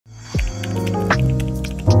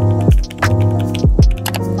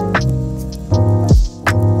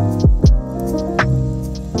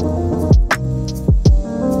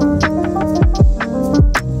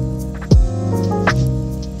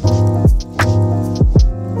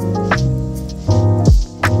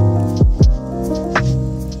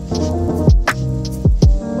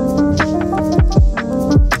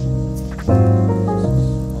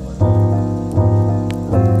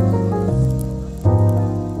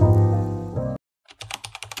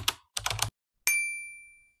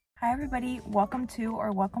Hi everybody, welcome to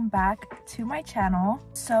or welcome back to my channel.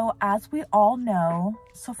 So as we all know,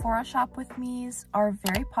 Sephora shop with me's are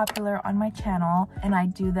very popular on my channel and I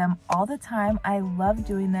do them all the time. I love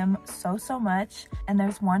doing them so much, and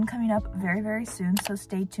there's one coming up very soon, so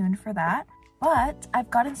stay tuned for that. But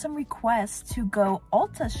I've gotten some requests to go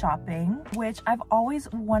Ulta shopping, which I've always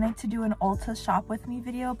wanted to do an Ulta shop with me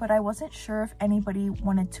video, but I wasn't sure if anybody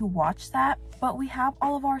wanted to watch that. But we have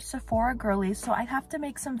all of our Sephora girlies, so I have to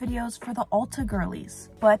make some videos for the Ulta girlies.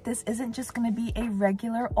 But this isn't just gonna be a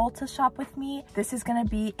regular Ulta shop with me. This is gonna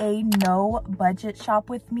be a no budget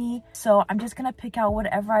shop with me. So I'm just gonna pick out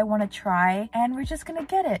whatever I wanna try and we're just gonna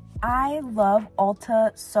get it. I love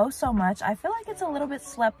Ulta so much. I feel like it's a little bit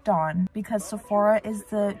slept on because Sephora is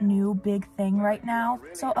the new big thing right now.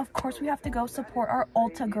 So of course we have to go support our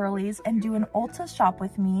Ulta girlies and do an Ulta shop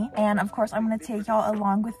with me. And of course I'm gonna take y'all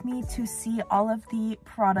along with me to see all of the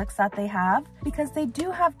products that they have, because they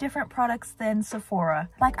do have different products than Sephora.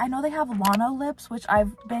 Like I know they have Lano lips, which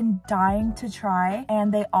I've been dying to try,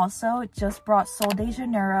 and they also just brought Sol de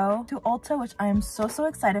Janeiro to Ulta, which I am so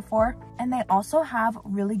excited for. And they also have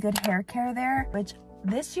really good hair care there, which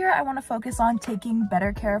this year I want to focus on taking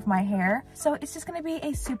better care of my hair. So it's just going to be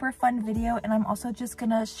a super fun video, and I'm also just going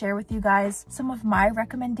to share with you guys some of my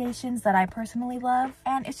recommendations that I personally love,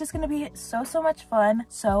 and it's just going to be so much fun.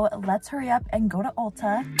 So let's hurry up and go to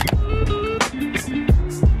Ulta.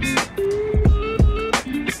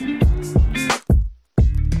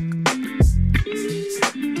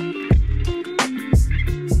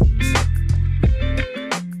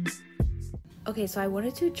 Okay, so I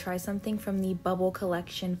wanted to try something from the Bubble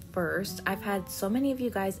collection first. I've had so many of you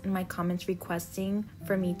guys in my comments requesting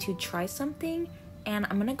for me to try something, and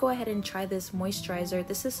I'm gonna go ahead and try this moisturizer.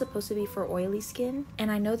 This is supposed to be for oily skin, and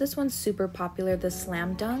I know this one's super popular, the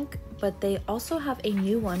Slam Dunk, but they also have a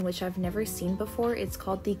new one which I've never seen before. It's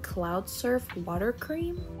called the Cloud Surf Water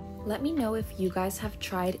Cream. Let me know if you guys have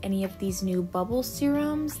tried any of these new bubble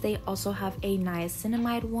serums. They also have a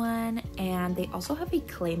niacinamide one, and they also have a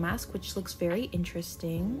clay mask, which looks very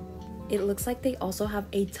interesting. It looks like they also have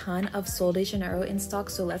a ton of Sol de Janeiro in stock,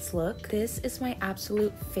 so let's look. This is my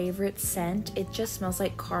absolute favorite scent. It just smells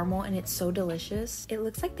like caramel and it's so delicious. It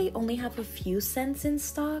looks like they only have a few scents in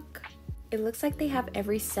stock. It looks like they have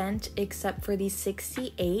every scent except for the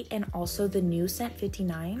 68 and also the new scent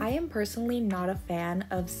 59. I am personally not a fan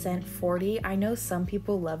of scent 40. I know some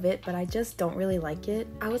people love it, but I just don't really like it.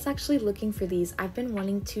 I was actually looking for these. I've been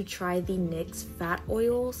wanting to try the NYX Fat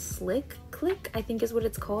Oil Slick Click, I think is what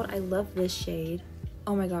it's called. I love this shade.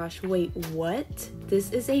 Oh my gosh, wait, what?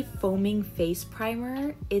 This is a foaming face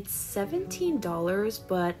primer. It's $17,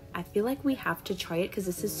 but I feel like we have to try it because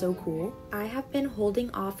this is so cool. I have been holding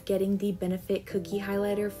off getting the Benefit Cookie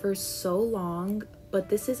Highlighter for so long, but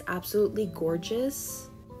this is absolutely gorgeous.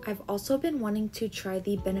 I've also been wanting to try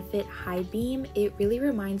the Benefit High Beam. It really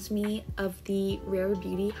reminds me of the Rare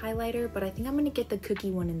Beauty highlighter, but I think I'm gonna get the cookie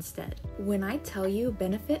one instead. When I tell you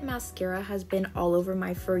Benefit mascara has been all over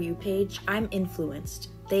my For You page, I'm influenced.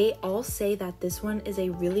 They all say that this one is a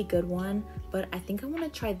really good one, but I think I want to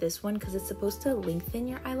try this one because it's supposed to lengthen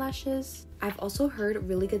your eyelashes. I've also heard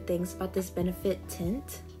really good things about this Benefit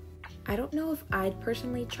tint. I don't know if I'd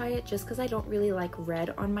personally try it just because I don't really like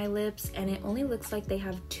red on my lips, and it only looks like they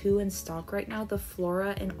have two in stock right now, the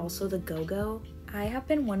Flora and also the Go-Go. I have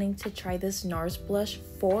been wanting to try this NARS blush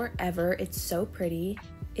forever. It's so pretty.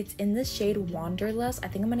 It's in the shade Wanderlust. I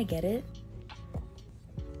think I'm gonna get it.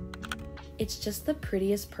 It's just the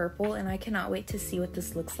prettiest purple, and I cannot wait to see what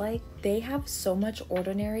this looks like. They have so much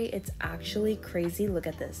Ordinary, it's actually crazy. Look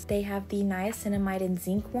at this. They have the niacinamide and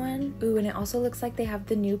zinc one. Ooh, and it also looks like they have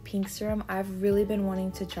the new pink serum. I've really been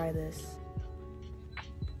wanting to try this.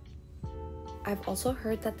 I've also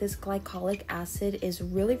heard that this glycolic acid is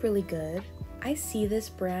really good. I see this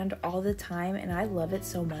brand all the time and I love it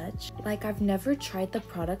so much. Like, I've never tried the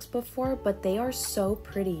products before, but they are so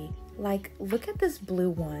pretty. Like, look at this blue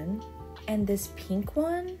one. And this pink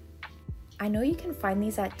one, I know you can find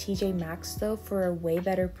these at TJ Maxx though for a way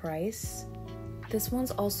better price. This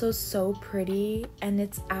one's also so pretty, and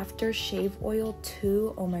it's after shave oil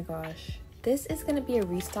too. Oh my gosh. This is gonna be a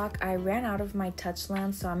restock. I ran out of my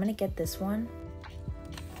Touchland, so I'm gonna get this one.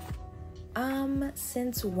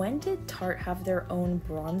 Since when did Tarte have their own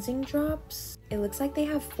bronzing drops? It looks like they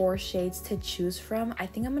have 4 shades to choose from. I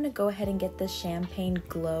think I'm gonna go ahead and get the Champagne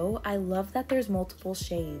Glow. I love that there's multiple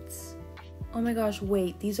shades. Oh my gosh,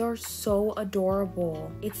 wait, these are so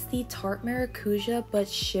adorable. It's the Tarte Maracuja but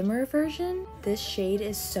shimmer version. This shade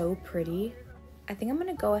is so pretty. I think I'm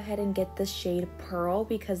gonna go ahead and get the shade Pearl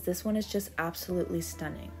because this one is just absolutely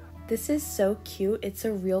stunning. This is so cute. It's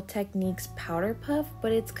a Real Techniques powder puff,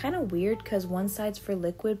 but it's kind of weird because one side's for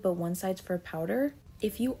liquid but one side's for powder.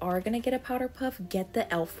 If you are gonna get a powder puff, get the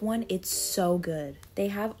e.l.f. one. It's so good. They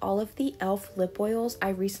have all of the e.l.f. lip oils.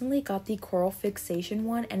 I recently got the Coral Fixation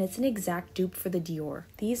one and it's an exact dupe for the Dior.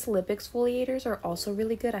 These lip exfoliators are also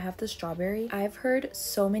really good. I have the strawberry. I've heard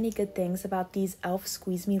so many good things about these e.l.f.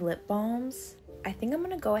 Squeeze Me lip balms. I think I'm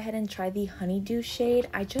gonna go ahead and try the Honeydew shade.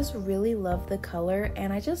 I just really love the color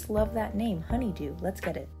and I just love that name, Honeydew. Let's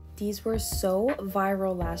get it. These were so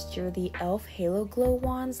viral last year, the e.l.f. Halo Glow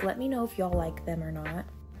wands. Let me know if y'all like them or not.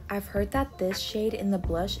 I've heard that this shade in the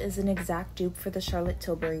blush is an exact dupe for the Charlotte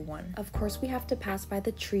Tilbury one. Of course, we have to pass by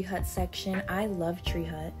the Tree Hut section. I love Tree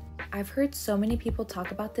Hut. I've heard so many people talk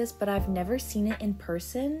about this, but I've never seen it in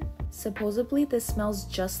person. Supposedly, this smells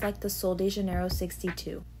just like the Sol de Janeiro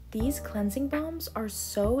 62. These cleansing balms are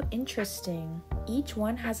so interesting. Each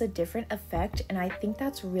one has a different effect, and I think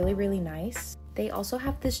that's really, really nice. They also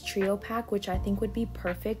have this trio pack, which I think would be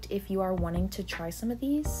perfect if you are wanting to try some of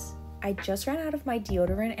these. I just ran out of my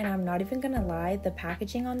deodorant and I'm not even gonna lie, the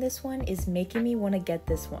packaging on this one is making me want to get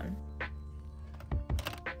this one.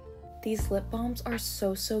 These lip balms are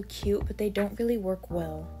so cute, but they don't really work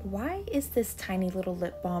well. Why is this tiny little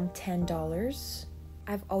lip balm $10?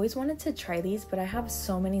 I've always wanted to try these, but I have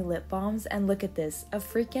so many lip balms, and look at this, a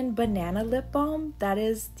freaking banana lip balm. That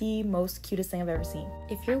is the most cutest thing I've ever seen.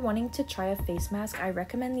 If you're wanting to try a face mask, I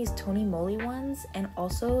recommend these Tony Moly ones, and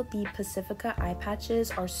also the Pacifica eye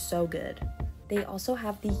patches are so good. They also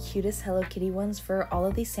have the cutest Hello Kitty ones for all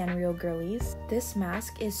of these Sanrio girlies. This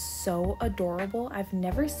mask is so adorable. I've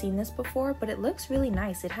never seen this before, but it looks really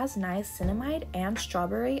nice. It has niacinamide and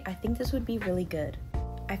strawberry. I think this would be really good.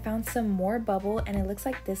 I found some more bubble and it looks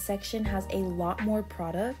like this section has a lot more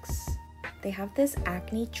products. They have this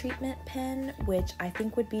acne treatment pen, which I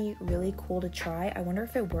think would be really cool to try. I wonder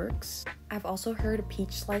if it works. I've also heard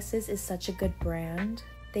Peach Slices is such a good brand.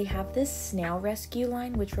 They have this Snail Rescue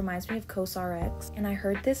line, which reminds me of COSRX, and I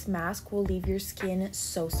heard this mask will leave your skin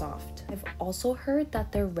so soft. I've also heard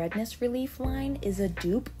that their Redness Relief line is a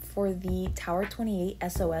dupe for the Tower 28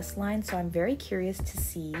 SOS line, so I'm very curious to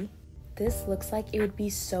see. This looks like it would be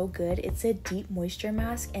so good. It's a deep moisture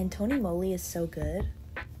mask and Tony Moly is so good.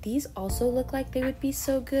 These also look like they would be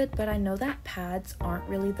so good, but I know that pads aren't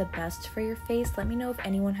really the best for your face. Let me know if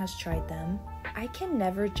anyone has tried them. I can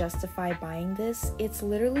never justify buying this. It's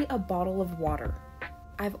literally a bottle of water.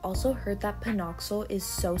 I've also heard that Panoxyl is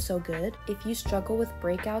so good. If you struggle with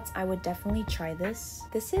breakouts, I would definitely try this.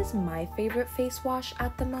 This is my favorite face wash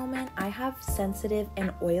at the moment. I have sensitive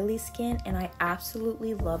and oily skin and I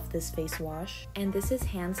absolutely love this face wash. And this is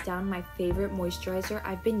hands down my favorite moisturizer.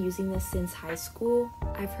 I've been using this since high school.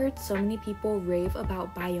 I've heard so many people rave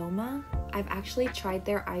about Bioma. I've actually tried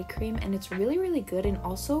their eye cream and it's really good and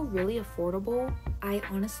also really affordable. I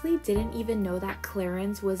honestly didn't even know that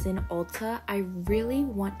Clarins was in Ulta. I really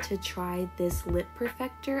want to try this lip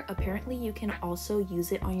perfector. Apparently you can also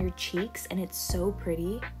use it on your cheeks and it's so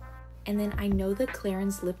pretty. And then I know the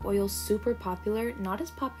Clarins lip oil is super popular, not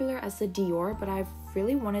as popular as the Dior, but I've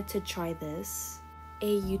really wanted to try this.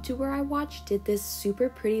 A YouTuber I watched did this super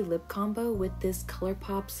pretty lip combo with this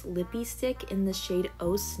ColourPop's lippy stick in the shade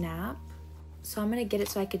Oh Snap. So I'm gonna get it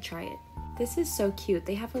so I could try it. This is so cute.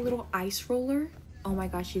 They have a little ice roller. Oh my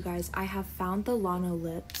gosh, you guys, I have found the Lano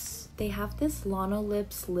Lips. They have this Lano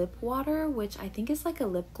Lips lip water, which I think is like a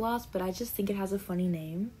lip gloss, but I just think it has a funny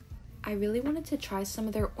name. I really wanted to try some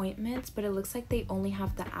of their ointments, but it looks like they only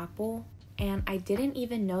have the apple. And I didn't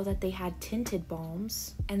even know that they had tinted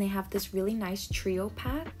balms. And they have this really nice trio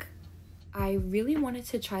pack. I really wanted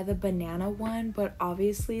to try the banana one, but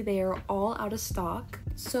obviously they are all out of stock.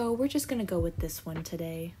 So we're just gonna go with this one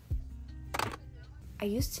today. I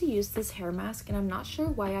used to use this hair mask and I'm not sure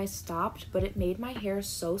why I stopped, but it made my hair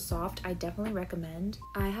so soft. I definitely recommend.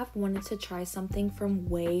 I have wanted to try something from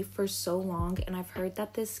Way for so long and I've heard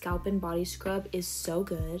that this scalp and body scrub is so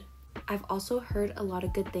good. I've also heard a lot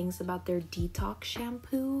of good things about their detox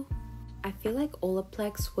shampoo. I feel like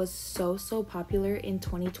Olaplex was so popular in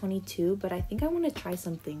 2022, but I think I want to try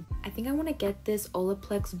something. I think I want to get this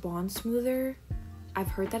Olaplex Bond Smoother. I've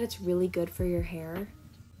heard that it's really good for your hair.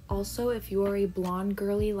 Also, if you are a blonde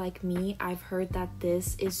girly like me, I've heard that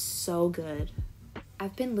this is so good.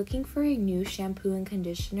 I've been looking for a new shampoo and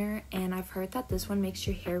conditioner, and I've heard that this one makes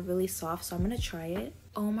your hair really soft, so I'm gonna try it.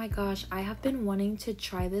 Oh my gosh, I have been wanting to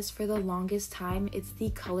try this for the longest time. It's the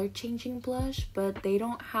color changing blush, but they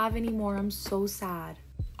don't have anymore. I'm so sad.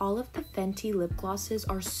 All of the Fenty lip glosses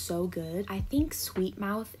are so good. I think Sweet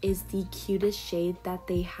Mouth is the cutest shade that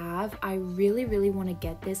they have. I really want to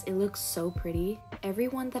get this. It looks so pretty.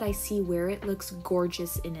 everyone that I see wear it looks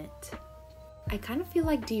gorgeous in it. I kind of feel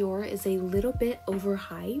like Dior is a little bit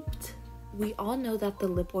overhyped. We all know that the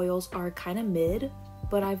lip oils are kind of mid,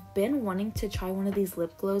 but I've been wanting to try one of these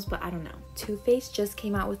lip glows, but I don't know. Too Faced just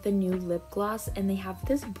came out with a new lip gloss and they have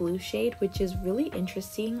this blue shade, which is really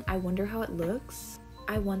interesting. I wonder how it looks.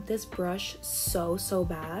 I want this brush so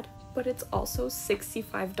bad, but it's also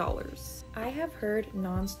 $65. I have heard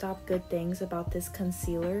non-stop good things about this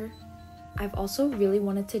concealer. I've also really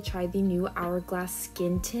wanted to try the new Hourglass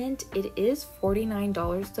Skin Tint. It is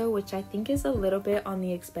 $49 though, which I think is a little bit on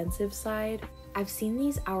the expensive side. I've seen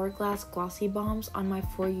these Hourglass Glossy Bombs on my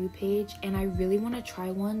For You page and I really want to try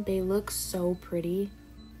one. They look so pretty.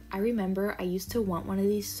 I remember I used to want one of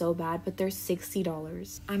these so bad, but they're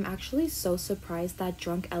 $60. I'm actually so surprised that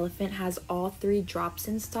Drunk Elephant has all 3 drops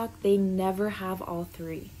in stock. They never have all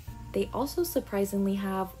 3. They also surprisingly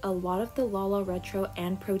have a lot of the Lala Retro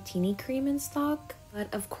and Protini cream in stock,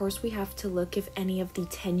 but of course we have to look if any of the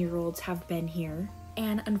 10-year-olds have been here.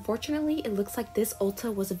 And unfortunately, it looks like this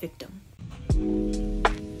Ulta was a victim.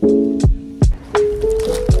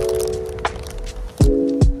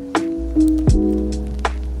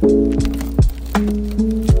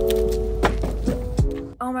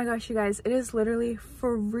 Oh my gosh, you guys, it is literally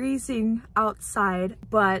freezing outside,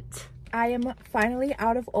 but I am finally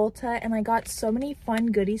out of Ulta and I got so many fun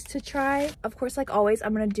goodies to try. Of course, like always,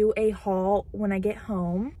 I'm gonna do a haul when I get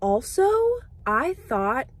home. Also, I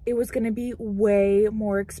thought it was gonna be way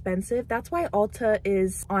more expensive. That's why Ulta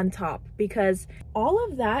is on top, because all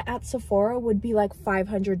of that at Sephora would be like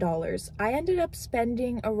 $500. I ended up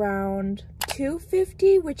spending around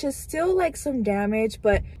 $250, which is still like some damage,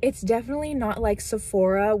 but it's definitely not like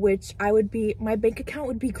Sephora, which my bank account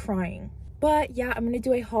would be crying. But yeah, I'm gonna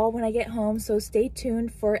do a haul when I get home, so stay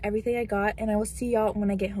tuned for everything I got and I will see y'all when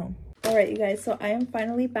I get home. Alright you guys, so I am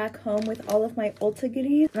finally back home with all of my Ulta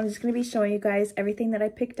goodies. I'm just going to be showing you guys everything that I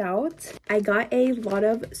picked out. I got a lot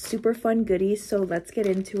of super fun goodies, so let's get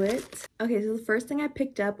into it. Okay, so the first thing I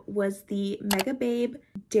picked up was the Mega Babe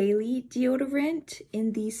Daily Deodorant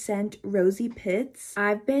in the scent Rosy Pits.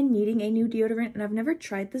 I've been needing a new deodorant and I've never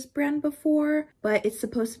tried this brand before, but it's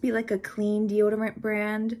supposed to be like a clean deodorant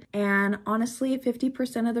brand. And honestly,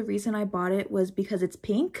 50% of the reason I bought it was because it's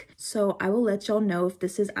pink. So I will let y'all know if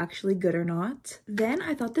this is actually good or not. Then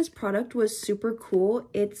I thought this product was super cool.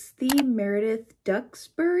 It's the Meredith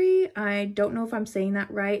Duxbury. I don't know if I'm saying that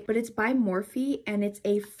right, but it's by Morphe and it's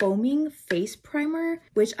a foaming face primer,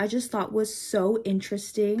 which I just thought was so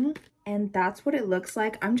interesting. And that's what it looks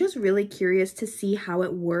like. I'm just really curious to see how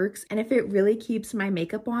it works and if it really keeps my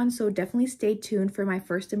makeup on, so definitely stay tuned for my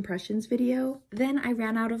first impressions video. Then I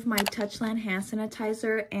ran out of my Touchland hand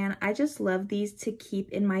sanitizer and I just love these to keep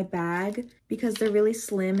in my bag because they're really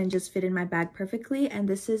slim and just fit in my bag perfectly. And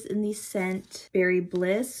this is in the scent Berry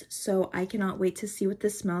Bliss, so I cannot wait to see what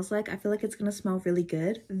this smells like. I feel like it's gonna smell really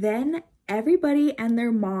good. Then everybody and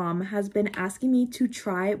their mom has been asking me to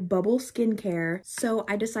try Bubble skincare, so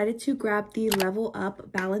I decided to grab the Level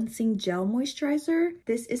Up Balancing Gel Moisturizer.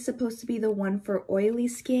 This is supposed to be the one for oily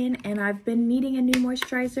skin, and I've been needing a new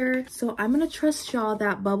moisturizer, so I'm gonna trust y'all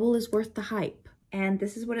that Bubble is worth the hype. And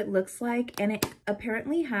this is what it looks like, and it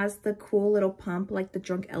apparently has the cool little pump like the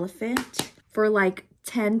Drunk Elephant for like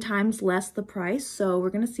 10 times less the price, so we're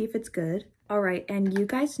gonna see if it's good. Alright, and you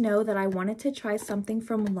guys know that I wanted to try something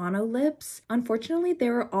from Lano Lips. Unfortunately, they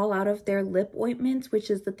were all out of their lip ointments,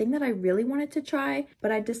 which is the thing that I really wanted to try,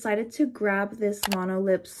 but I decided to grab this Lano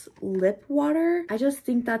Lips lip water. I just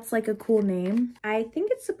think that's like a cool name. I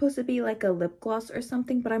think it's supposed to be like a lip gloss or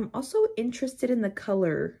something, but I'm also interested in the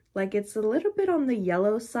color. Like, it's a little bit on the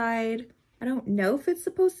yellow side. I don't know if it's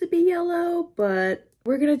supposed to be yellow, but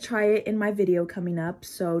we're gonna try it in my video coming up,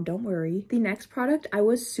 so don't worry. The next product I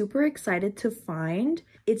was super excited to find.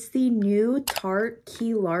 It's the new Tarte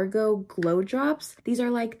Key Largo Glow Drops. These are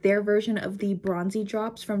like their version of the bronzy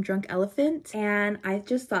drops from Drunk Elephant, and I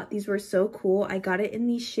just thought these were so cool. I got it in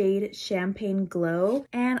the shade Champagne Glow,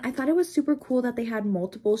 and I thought it was super cool that they had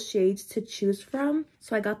multiple shades to choose from.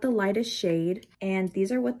 So I got the lightest shade, and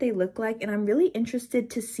these are what they look like, and I'm really interested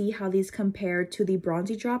to see how these compare to the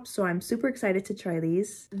bronzy drops, so I'm super excited to try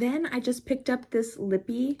these. Then I just picked up this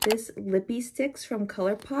lippy sticks from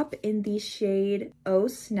ColourPop in the shade Oh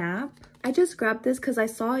Snap. I just grabbed this because I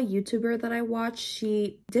saw a YouTuber that I watched.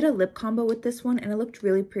 She did a lip combo with this one and it looked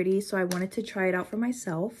really pretty, so I wanted to try it out for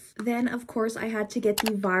myself. Then, of course, I had to get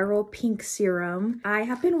the Viral Pink Serum. I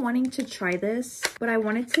have been wanting to try this, but I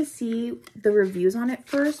wanted to see the reviews on it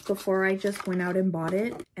first before I just went out and bought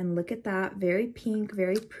it. And look at that, very pink,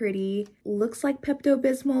 very pretty. Looks like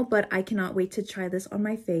Pepto-Bismol, but I cannot wait to try this on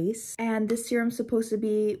my face. And this serum's supposed to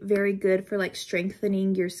be very good for like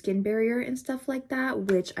strengthening your skin barrier and stuff like that,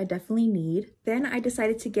 which I definitely need. Then I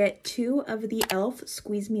decided to get 2 of the e.l.f.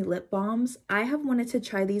 Squeeze Me lip balms. I have wanted to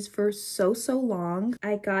try these for so long.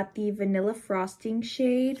 I got the Vanilla Frosting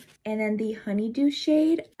shade and then the Honeydew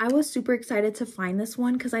shade. I was super excited to find this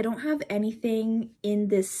one because I don't have anything in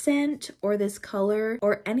this scent or this color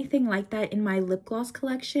or anything like that in my lip gloss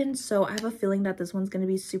collection, so I have a feeling that this one's going to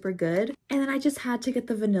be super good. And then I just had to get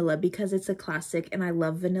the vanilla because it's a classic and I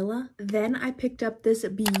love vanilla. Then I picked up this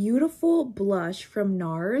beautiful blush from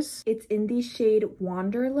NARS. It's in the shade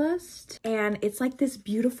Wanderlust and it's like this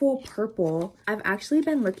beautiful purple. I've actually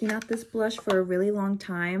been looking at this blush for a really long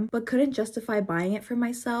time but couldn't justify buying it for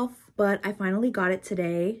myself, but I finally got it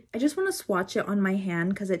today. I just want to swatch it on my hand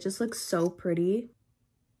because it just looks so pretty.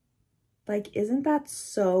 Like, isn't that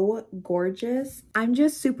so gorgeous? I'm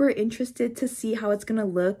just super interested to see how it's gonna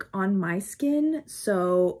look on my skin,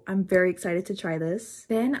 so I'm very excited to try this.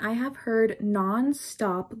 Then I have heard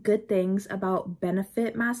non-stop good things about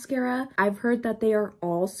Benefit mascara. I've heard that they are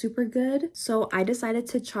all super good, so I decided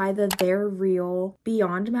to try the They're Real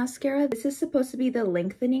Beyond mascara. This is supposed to be the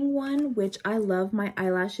lengthening one, which I love my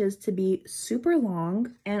eyelashes to be super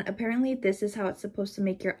long, and apparently this is how it's supposed to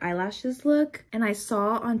make your eyelashes look. And I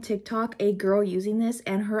saw on TikTok a girl using this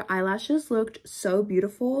and her eyelashes looked so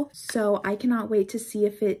beautiful, so I cannot wait to see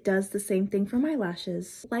if it does the same thing for my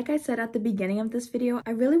lashes. Like I said at the beginning of this video,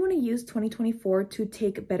 I really want to use 2024 to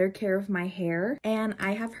take better care of my hair, and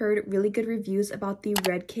I have heard really good reviews about the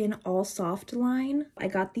Redken All Soft line. I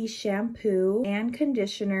got the shampoo and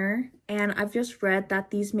conditioner, and I've just read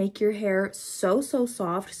that these make your hair so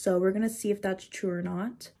soft, so we're gonna see if that's true or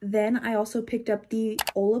not. Then I also picked up the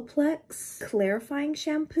Olaplex clarifying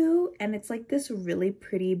shampoo, and it's like this really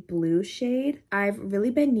pretty blue shade. I've really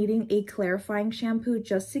been needing a clarifying shampoo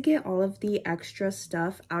just to get all of the extra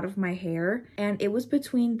stuff out of my hair, and it was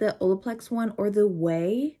between the Olaplex one or the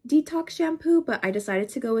Way detox shampoo, but I decided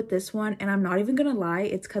to go with this one, and I'm not even gonna lie,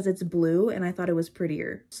 it's because it's blue and I thought it was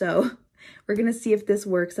prettier. So we're gonna see if this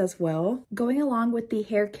works as well. Going along with the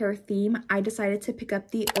hair care theme, I decided to pick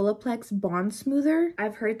up the Olaplex Bond Smoother.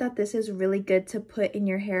 I've heard that this is really good to put in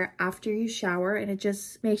your hair after you shower, and it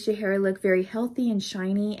just makes your hair look very healthy and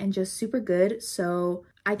shiny and just super good. So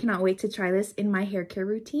I cannot wait to try this in my hair care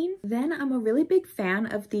routine. Then I'm a really big fan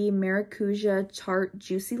of the Maracuja Tarte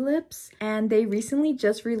Juicy Lips, and they recently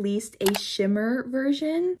just released a shimmer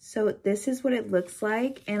version. So this is what it looks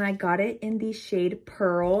like, and I got it in the shade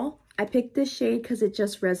Pearl. I picked this shade because it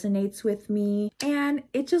just resonates with me and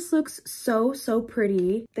it just looks so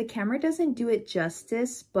pretty. The camera doesn't do it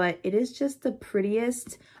justice, but it is just the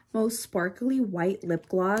prettiest, most sparkly white lip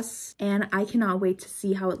gloss, and I cannot wait to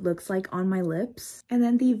see how it looks like on my lips. And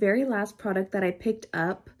then the very last product that I picked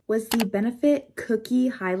up was the Benefit Cookie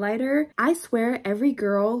Highlighter. I swear every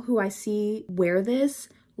girl who I see wear this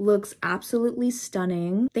looks absolutely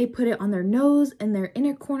stunning. They put it on their nose and their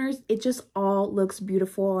inner corners. It just all looks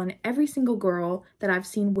beautiful on every single girl that I've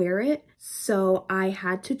seen wear it. So I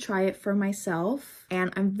had to try it for myself,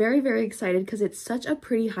 and I'm very excited because it's such a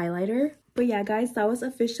pretty highlighter. But yeah, guys, that was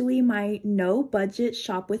officially my no budget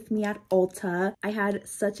shop with me at Ulta. I had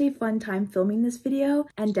such a fun time filming this video,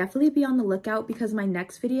 and definitely be on the lookout because my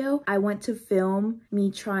next video, I want to film me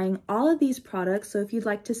trying all of these products. So if you'd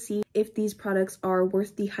like to see if these products are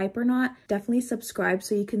worth the hype or not, definitely subscribe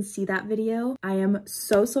so you can see that video. I am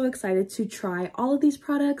so excited to try all of these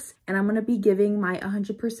products, and I'm gonna be giving my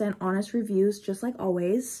 100% honest reviews just like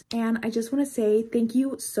always. And I just want to say thank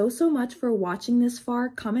you so much for watching this far.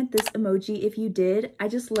 Comment this emoji if you did. I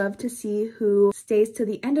just love to see who stays to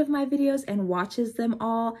the end of my videos and watches them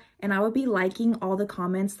all, and I will be liking all the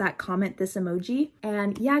comments that comment this emoji.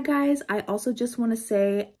 And yeah, guys, I also just want to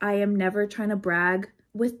say I am never trying to brag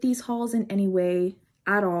with these hauls in any way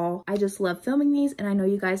at all. I just love filming these, and I know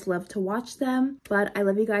you guys love to watch them, but I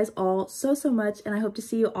love you guys all so much, and I hope to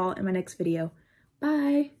see you all in my next video.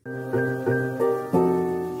 Bye!